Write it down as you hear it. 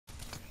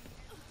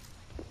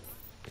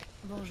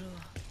Bonjour.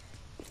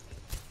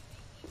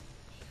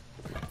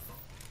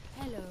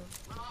 Hello.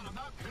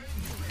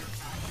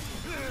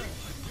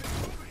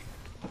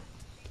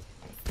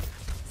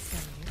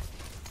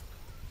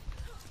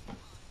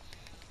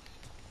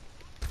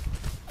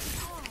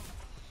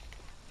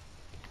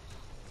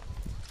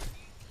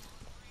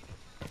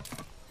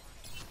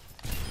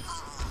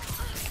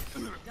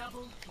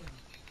 Double kill.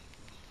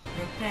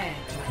 Prepare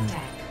to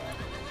attack.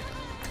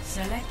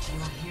 Select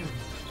your hero.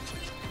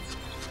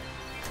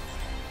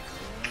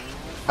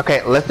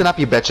 Okay, listen up,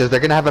 you bitches. They're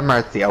gonna have a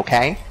mercy,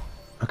 okay?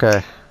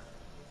 Okay.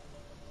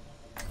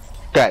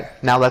 Good.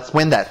 Now let's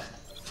win this.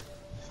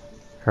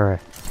 Hooray.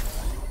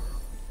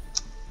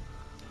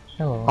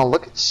 Hello. Oh,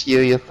 look at you.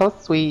 You're so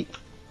sweet.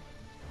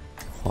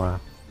 Wow.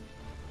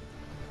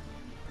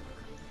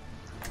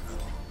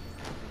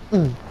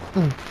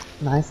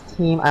 Nice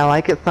team. I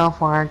like it so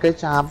far. Good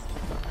job.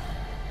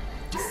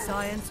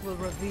 Science will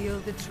reveal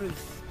the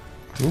truth.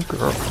 Ooh,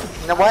 girl.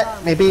 You know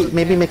what?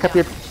 Maybe make up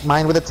your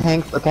mind with the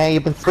tanks, okay?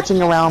 You've been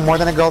switching around more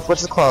than a girl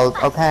switches clothes,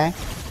 okay?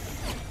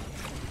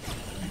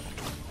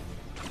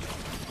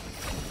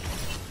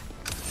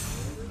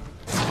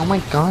 Oh my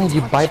god,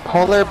 you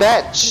bipolar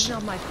bitch!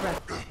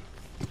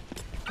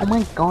 Oh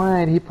my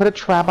god, he put a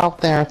trap out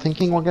there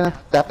thinking we're gonna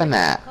step in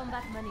that.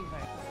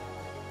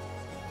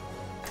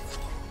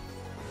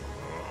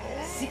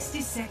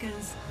 60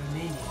 seconds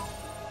remaining.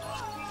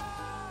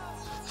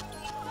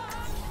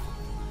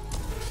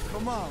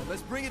 Come on,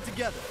 let's bring it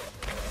together.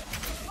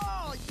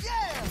 Oh,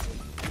 yeah!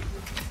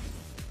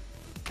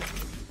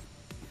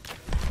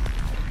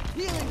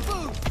 Healing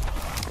boost!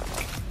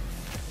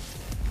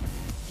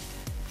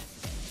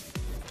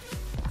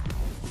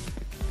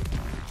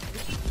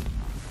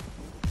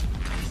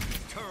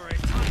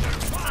 Turret under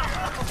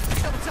fire!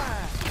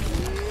 Showtime!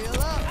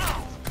 Heal up!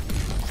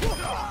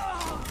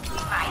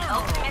 My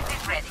ultimate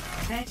is ready.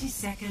 30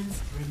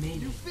 seconds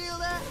remaining. You feel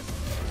that?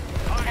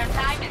 Their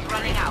time is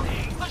running out.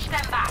 Push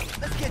them back.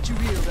 Let's get you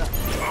healed up.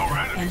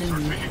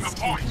 Enemy has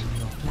taken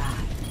your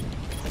flag.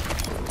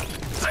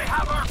 They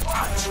have our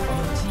flag!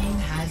 Your team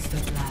has the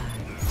flag.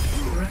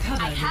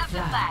 Recover I the have the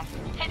flag.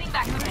 flag. Heading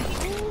back already.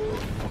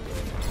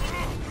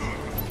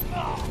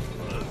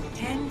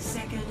 10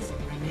 seconds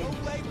remaining.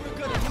 Don't blame we're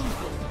gonna lose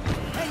it.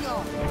 Hang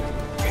on.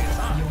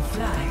 Your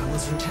flag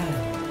was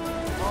returned.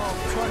 Oh,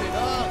 turn it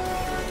up.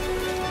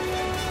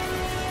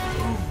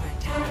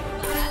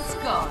 That's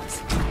good.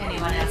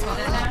 Anyone else want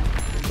to learn?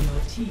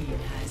 Your team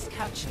has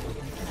captured the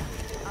flag.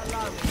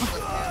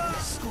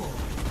 Score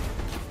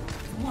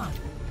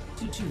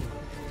 1-2.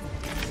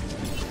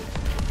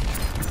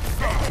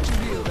 Get you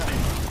healed up.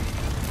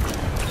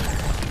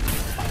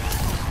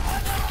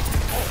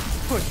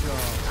 Push on.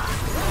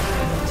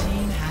 Your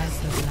team has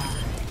the flag.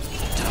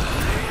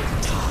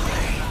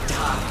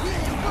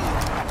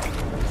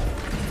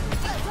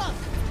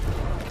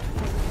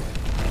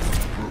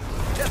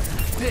 Just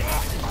this.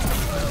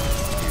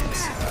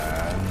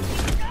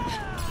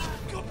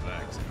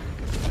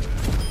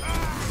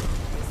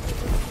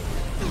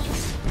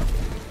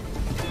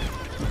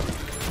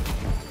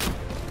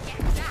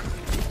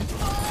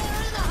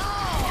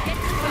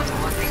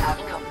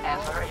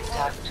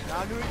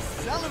 Time to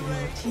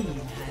accelerate. Your team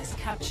has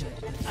captured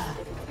the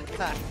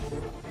flag.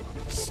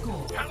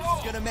 Score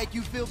It's gonna make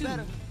you feel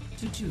better.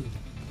 2-2.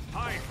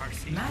 Hi,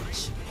 Percy.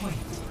 Match point.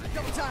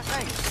 Double time.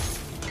 Hey.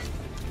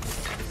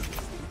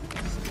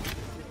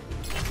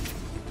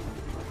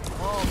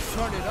 Oh,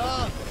 turn it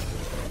up.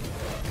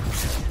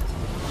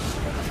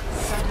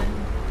 Sudden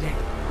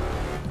death.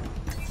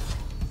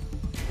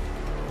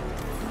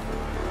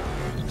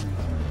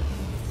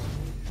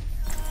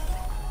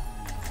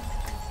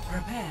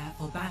 Prepare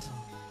for battle.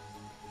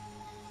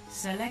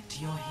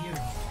 Select your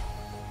hero.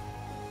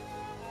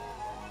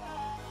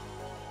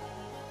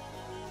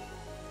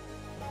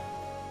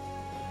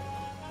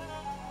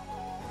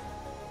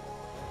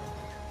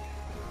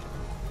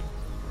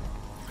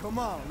 Come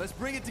on, let's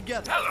bring it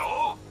together.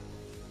 Hello?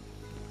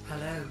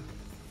 Hello.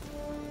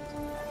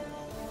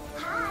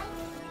 Hi.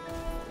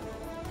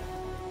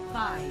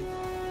 5,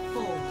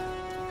 4,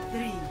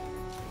 3,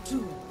 2,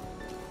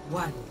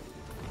 1.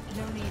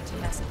 No need to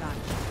mess about.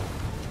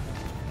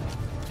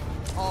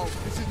 Oh,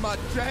 this is my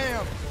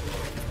jam.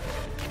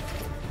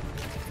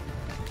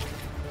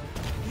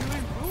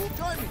 Healing group?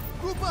 Join me.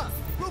 Group up.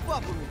 Group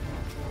up with me.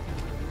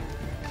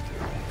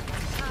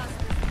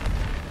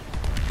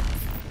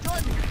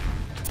 Join me.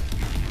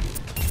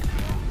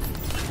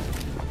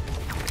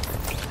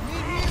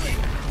 Need healing.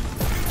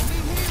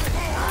 Need healing.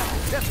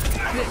 That's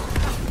it.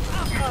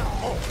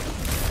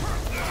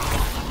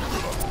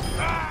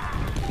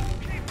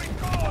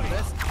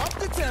 Let's up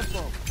the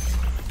tempo.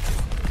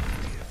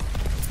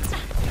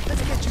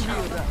 Let's get you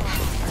healed up.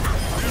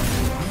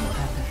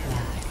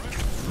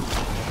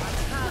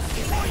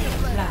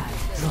 Flag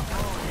drop.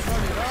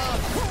 Turn it up.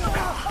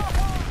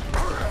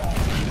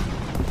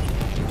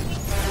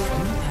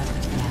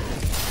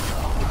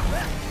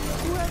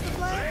 Who has the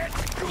flag?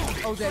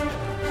 Oh, there.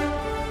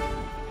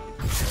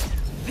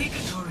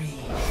 Victory.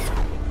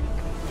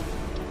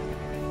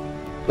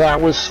 That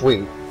was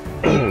sweet.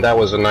 That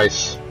was a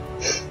nice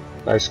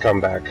Nice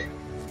comeback.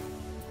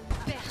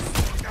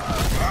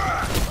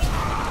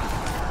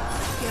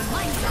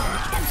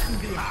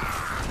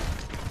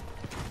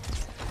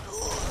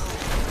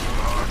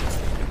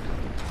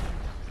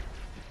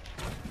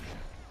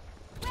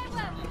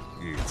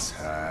 It's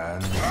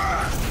hand.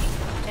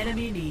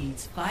 Enemy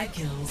needs 5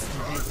 kills to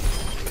win.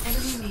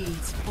 Enemy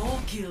needs 4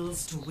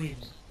 kills to win.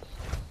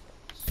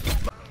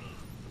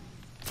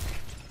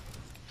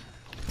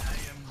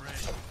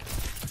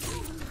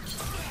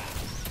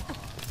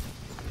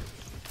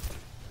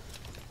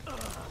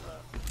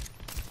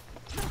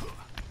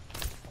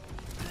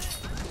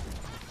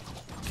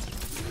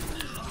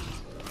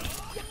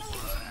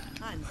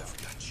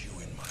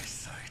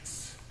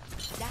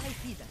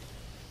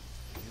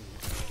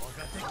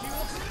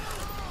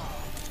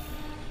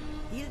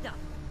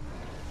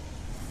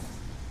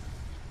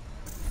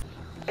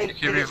 You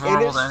can be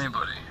vulnerable to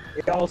anybody.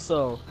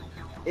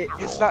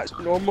 It's not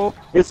normal.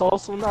 It's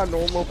also not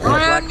normal for a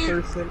black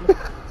person.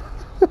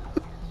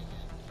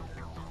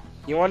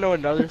 You wanna know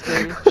another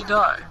thing? You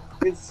die.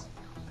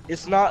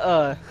 It's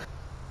not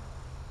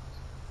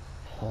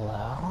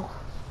Hello?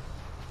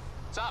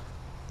 What's up?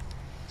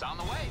 It's on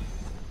the way.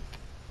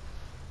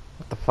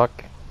 What the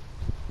fuck?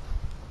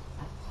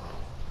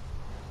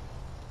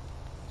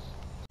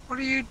 What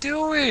are you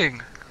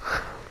doing?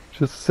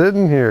 Just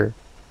sitting here.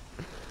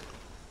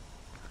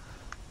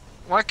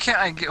 Why can't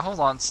I get? Hold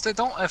on, stay.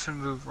 Don't effing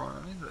move, Ron.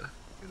 I need to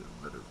get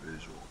a better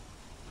visual.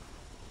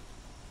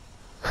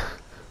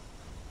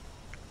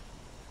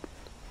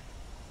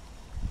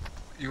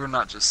 You were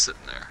not just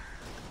sitting there.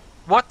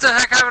 What the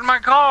heck happened to my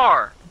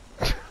car?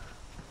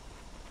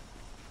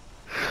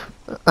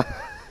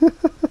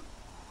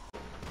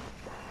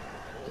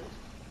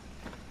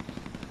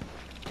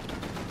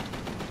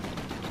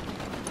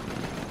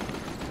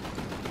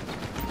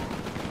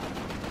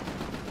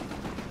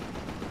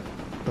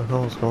 What the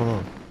hell is going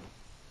on?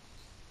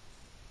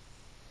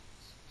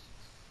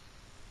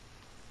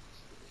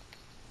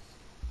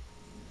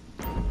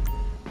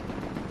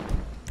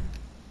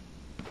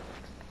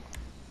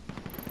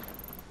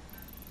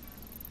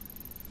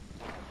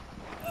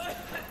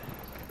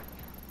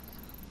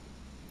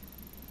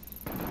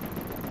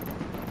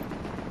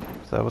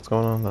 Is that what's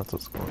going on? That's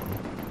what's going on.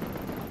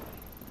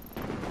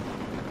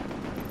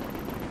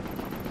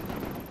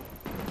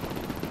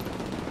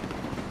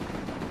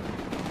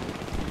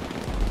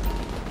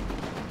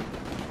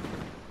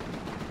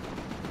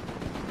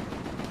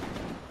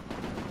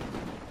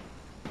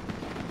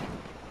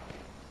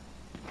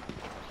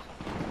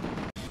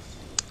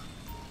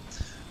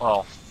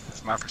 Well,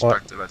 from my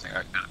perspective, I think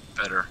I got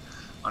a better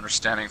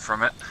understanding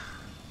from it.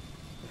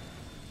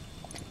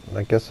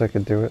 I guess I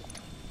could do it.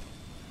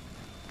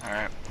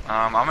 Alright,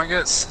 I'm gonna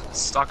get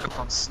stocked up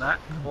on snack.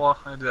 Well,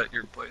 I'm gonna do that at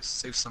your place.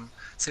 Save some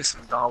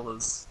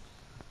dollars.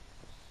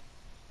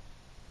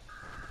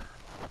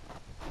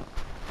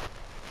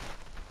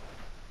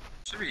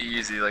 Should be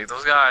easy. Like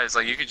those guys,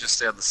 like you could just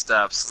stay on the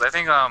steps. 'Cause I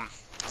think,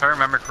 if I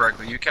remember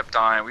correctly, you kept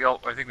dying.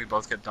 I think we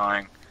both kept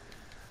dying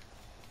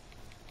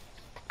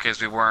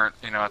because we weren't,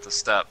 you know, at the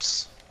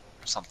steps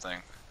or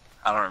something.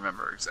 I don't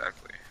remember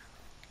exactly.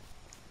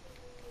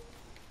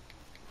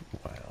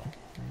 Wow.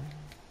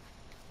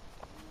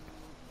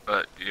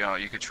 But you know,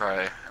 you could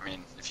try. I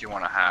mean, if you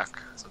want to hack,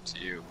 it's up to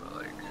you. But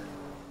like,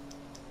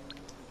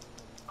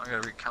 I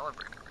gotta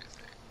recalibrate everything.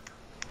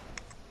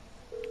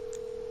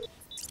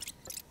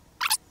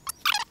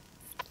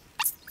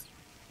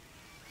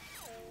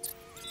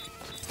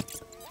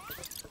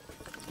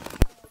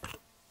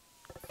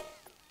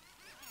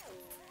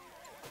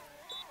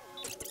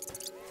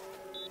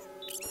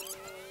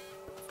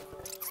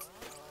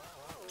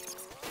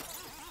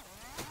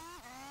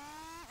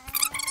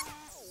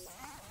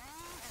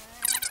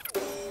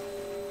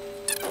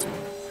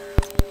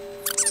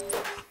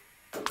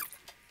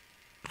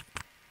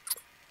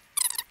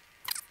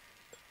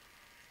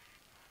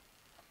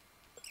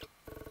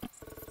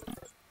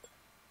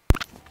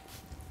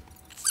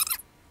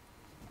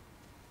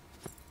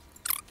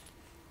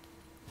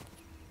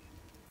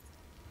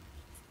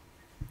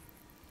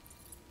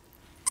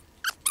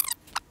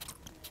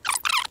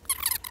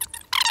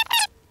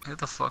 Who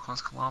the fuck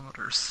wants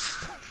kilometers?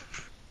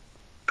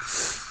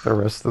 The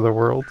rest of the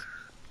world?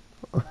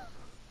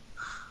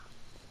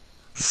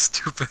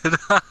 Stupid.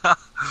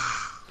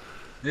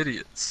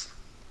 Idiots.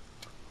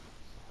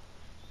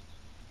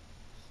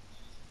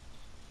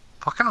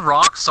 Fucking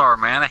Rockstar,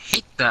 man. I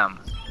hate them.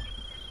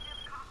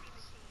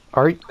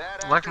 Are you?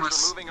 I like my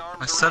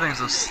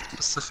settings a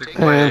specific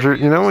Hey way. Andrew,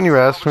 you know when you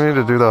asked me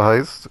to do the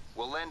heist?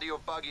 We'll lend you a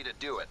buggy to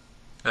do it.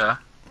 Yeah?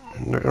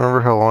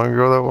 Remember how long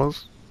ago that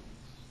was?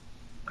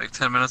 Like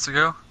 10 minutes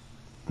ago?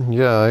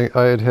 Yeah,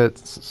 I had hit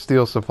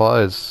steal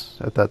supplies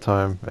at that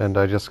time, and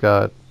I just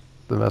got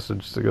the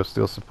message to go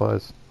steal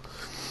supplies.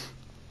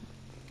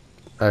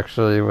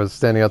 Actually, was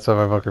standing outside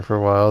my bunker for a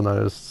while, and then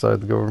I just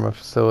decided to go over to my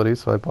facility,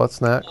 so I bought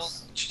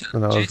snacks,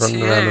 and I was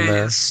running around in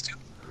there.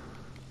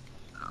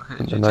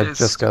 And I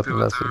just got the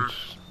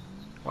message.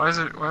 Why are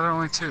there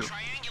only 2?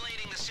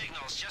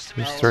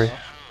 There's 3.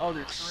 Oh,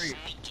 there's 3.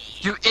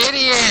 You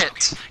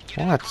idiot!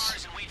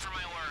 What?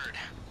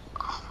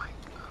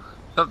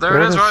 Oh,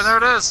 there it is, right there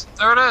it is.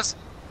 There it is.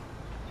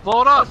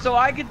 Blow it up. So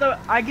I get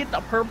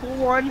the purple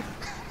one.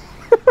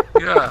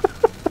 Yeah.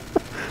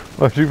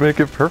 Why'd you make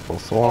it purple,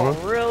 Solomon?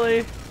 Oh,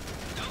 really?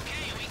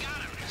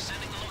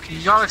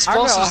 You got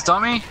explosives,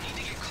 dummy.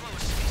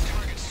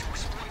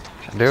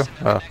 I do.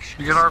 Oh.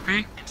 You get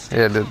RP?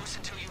 Yeah, I did.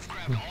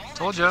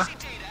 Told ya.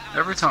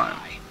 Every time.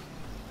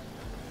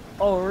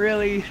 Oh,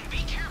 really?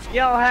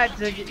 Y'all had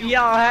to.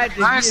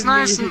 Nice,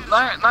 nice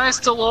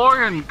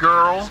DeLorean,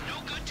 girl.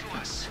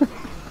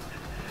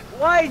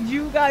 Why'd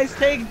you guys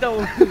take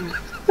those?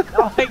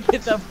 I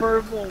get the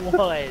purple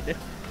one.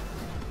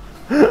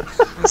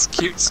 That's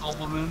cute,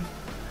 Solomon.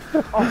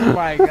 Oh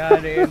my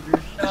god, Andrew.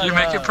 Did you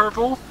make it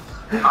purple?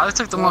 I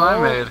took the one I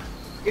made.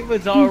 It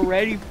was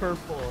already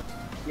purple.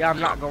 Yeah, I'm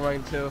not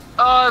going to.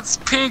 Oh, it's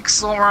pink,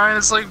 Solomon.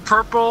 It's like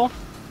purple.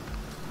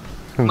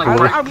 Like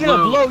I'm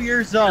gonna blow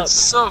yours up. It's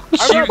so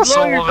I'm gonna cute,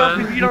 blow yours up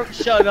Solomon. if you don't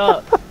shut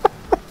up.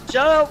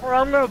 Shut up, or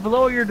I'm gonna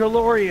blow your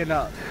DeLorean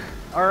up.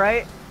 All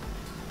right?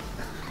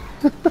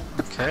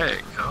 Okay,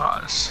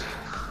 gosh.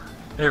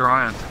 Hey,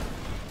 Ryan.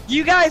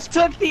 You guys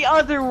took the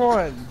other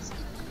ones.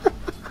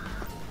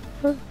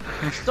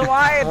 So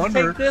I had to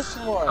take this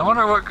one. I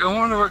wonder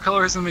what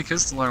color he's gonna make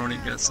his DeLorean when he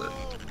gets it.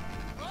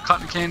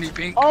 Cotton candy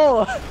pink.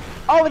 Oh,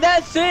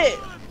 that's it.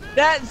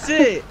 That's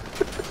it.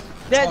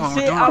 That's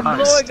it. I'm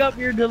blowing up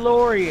your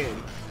DeLorean.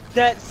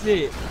 That's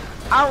it.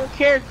 I don't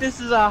care if this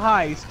is a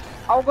heist.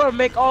 I'm gonna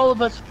make all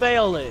of us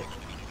fail it.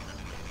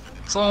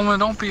 Solomon,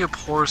 don't be a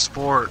poor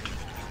sport.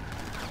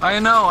 I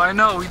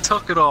know. We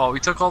took it all. We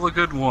took all the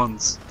good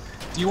ones.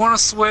 Do you want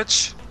to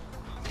switch?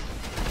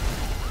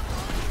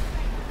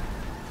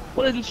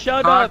 Well,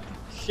 shut up.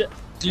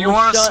 Do you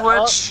want to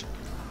switch?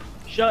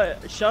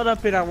 Shut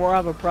up, and I won't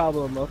have a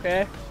problem.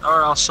 Okay? All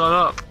right, I'll shut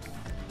up.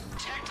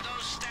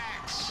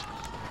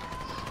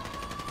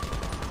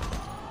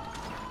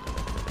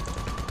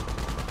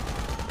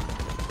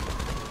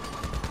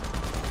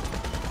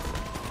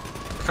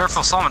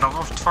 Careful, Solomon, don't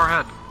go too far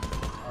ahead.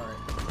 Alright.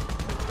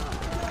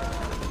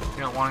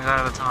 You got one guy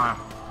at a time.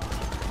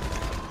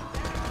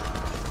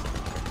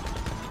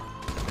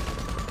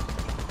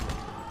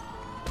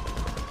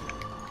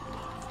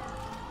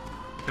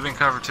 Get in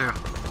cover too.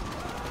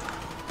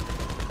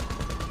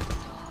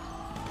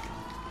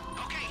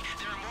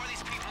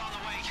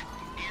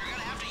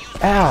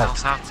 Ow!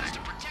 What's happening?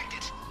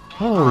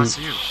 Holy that's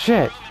you.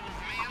 shit!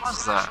 What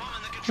was that?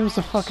 It was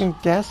a fucking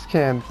gas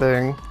can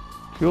thing.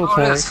 Fuel Oh,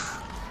 it tank. is.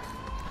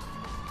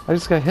 I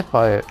just got hit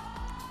by it.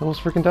 I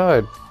almost freaking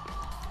died.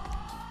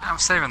 I'm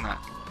saving that.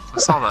 I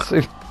saw that. See,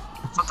 I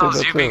thought that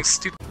was you being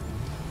stupid.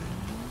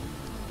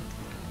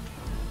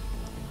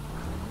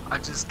 I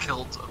just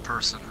killed a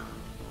person.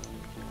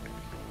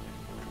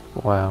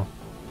 wow.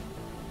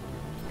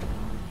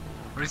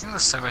 What do you think the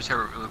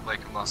cemetery would look like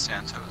in Los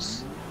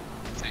Santos?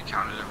 If they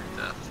counted every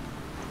death.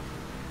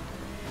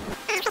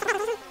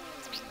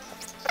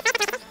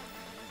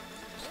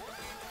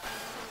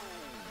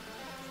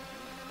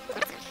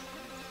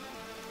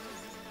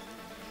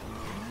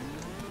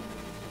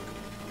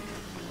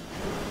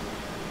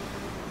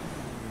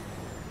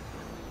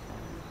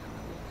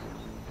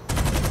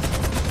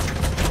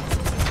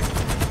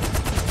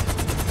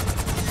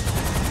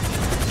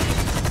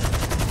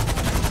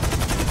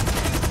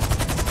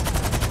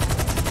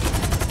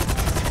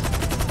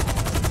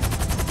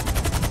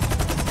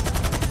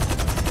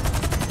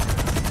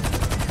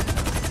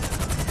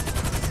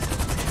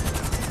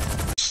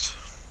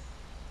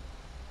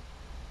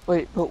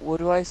 Wait, but what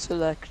do I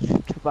select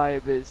to buy a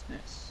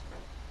business?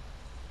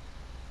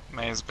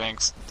 Maze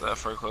Bank's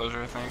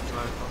foreclosure, I think.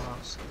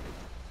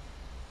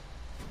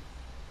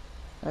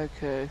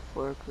 Okay,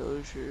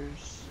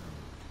 foreclosures.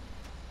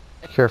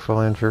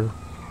 Careful, Andrew.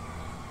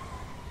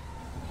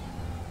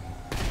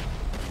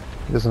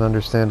 He doesn't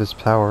understand his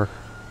power.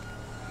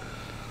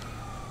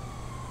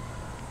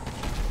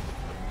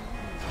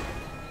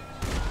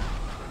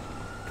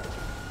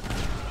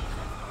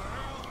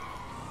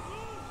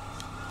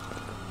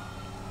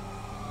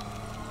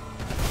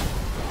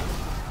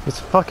 This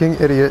fucking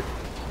idiot.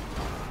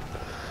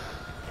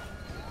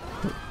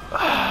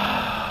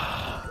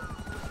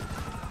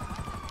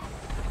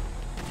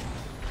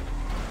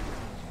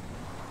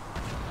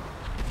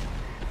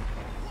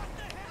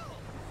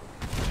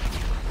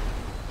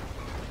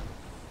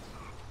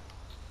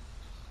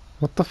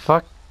 What the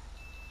fuck?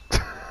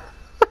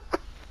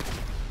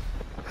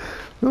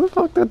 Who the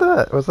fuck did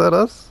that? Was that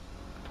us?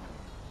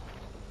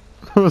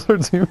 Was our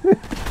teammate?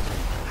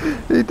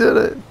 He did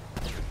it!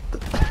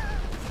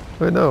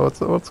 Wait, no, what's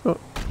going...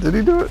 Did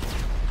he do it?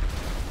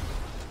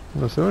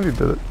 No, somebody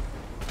did it.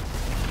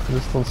 I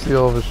just don't see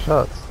all of his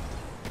shots.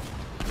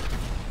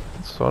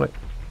 It's funny.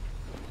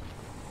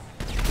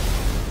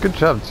 Good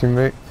job,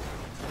 teammate.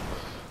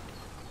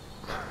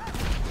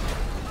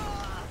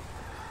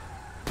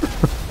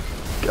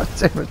 God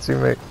damn it,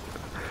 teammate.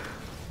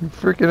 You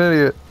freaking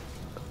idiot.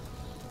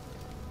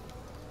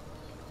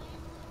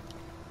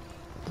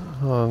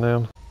 Oh,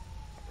 man.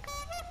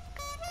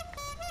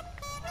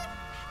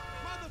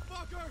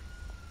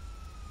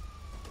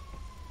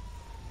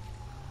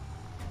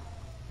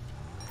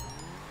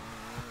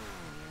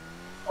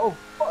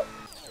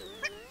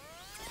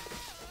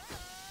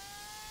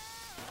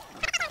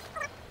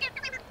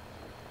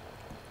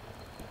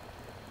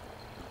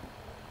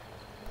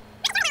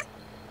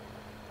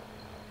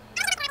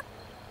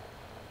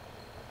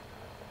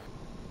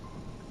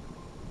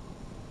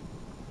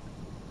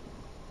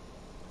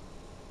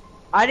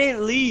 I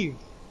didn't leave.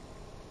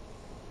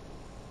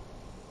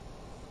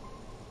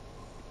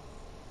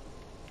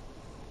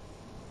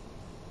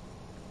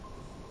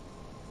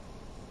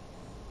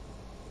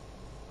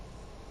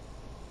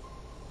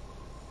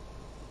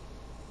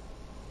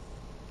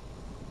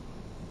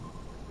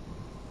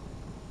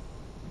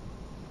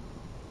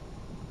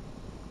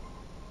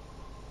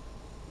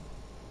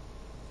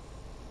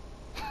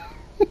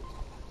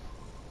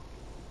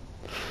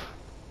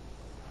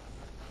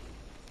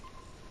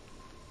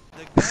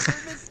 The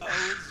government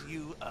owes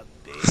you a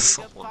big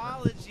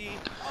apology.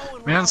 Oh,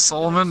 and we're Man, also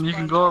gonna Solomon, you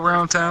can go sponge all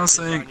around those town charges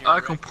saying, on your I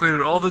record.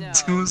 completed all the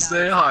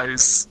Doomsday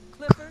heists.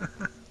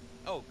 Clifford?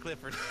 Oh,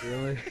 Clifford.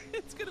 Really?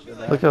 It's gonna be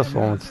Look how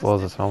Solomon still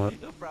has his helmet.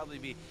 He'll probably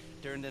be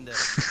turned into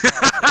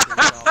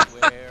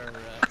software.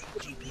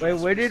 Wait,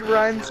 what did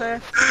Ryan say?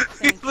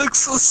 He looks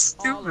so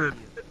stupid.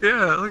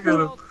 Yeah, look at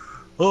him.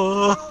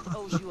 Oh.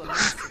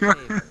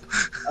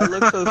 I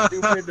look so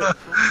stupid.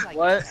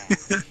 What?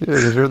 Yeah,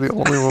 because you're the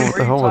only one with What the are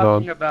you helmet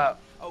talking on. about?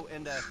 Oh,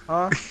 and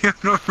Huh? You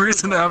have no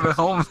reason to have a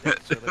helmet,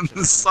 and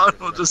the sun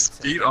will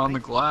just beat on the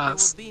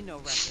glass.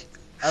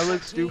 I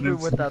look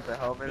stupid without the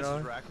helmet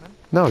on.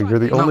 No, you're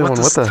the only one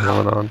with the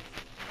helmet on.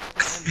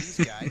 Is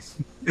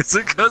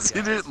it because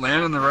he didn't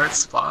land in the right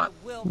spot?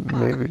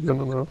 Maybe, I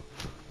don't know.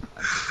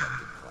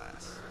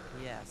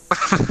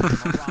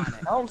 I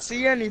don't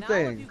see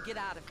anything.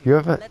 You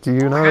have a, do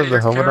you not have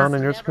the helmet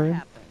on your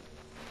screen?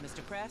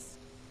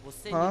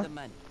 Huh?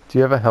 Do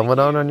you have a helmet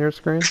on your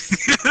screen?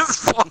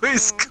 His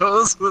voice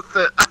goes with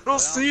it. I don't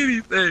see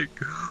anything.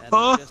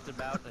 Huh?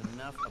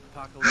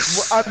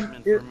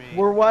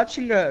 We're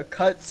watching a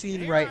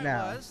cutscene right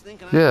now.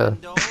 Yeah.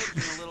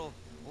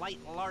 Light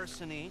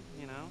larceny,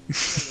 you know.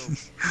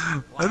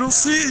 I don't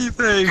see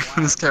anything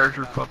when his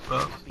character popped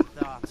up.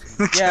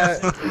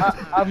 Yeah,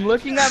 I'm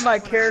looking at my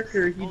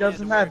character. He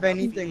doesn't have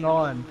anything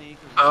on.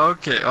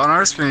 Okay, on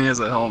our screen he has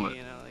a helmet.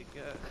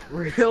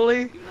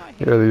 Really?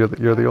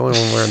 You're the only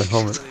one wearing a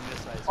helmet.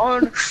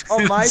 On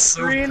my It's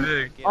so screen,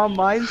 big. on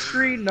my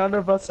screen, none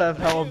of us have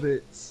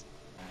helmets.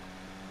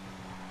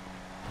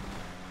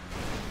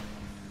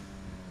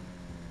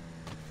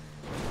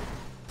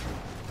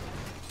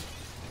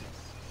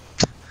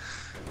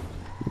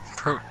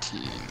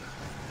 Protein.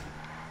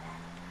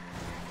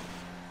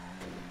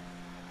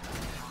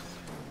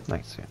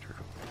 Nice, Andrew.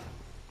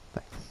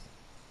 Thanks.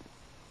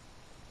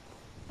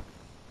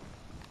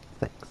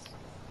 Thanks.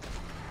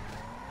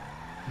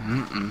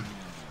 Mm-mm.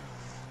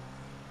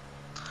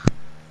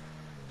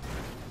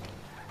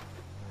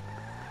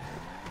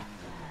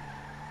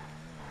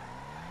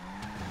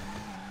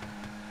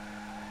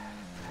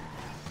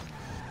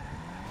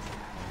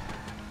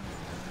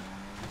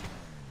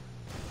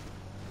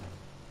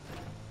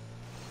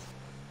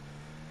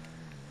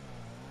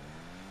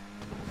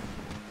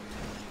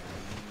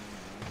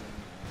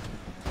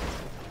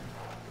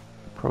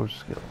 Pro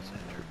skills,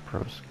 Andrew. Pro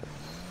skills.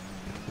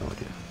 You have no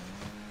idea.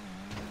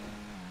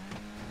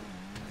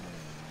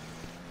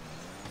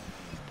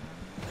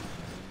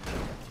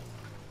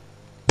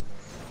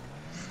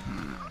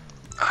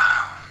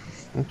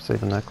 I'm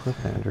saving that clip,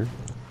 Andrew.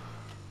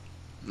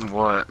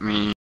 What? Me?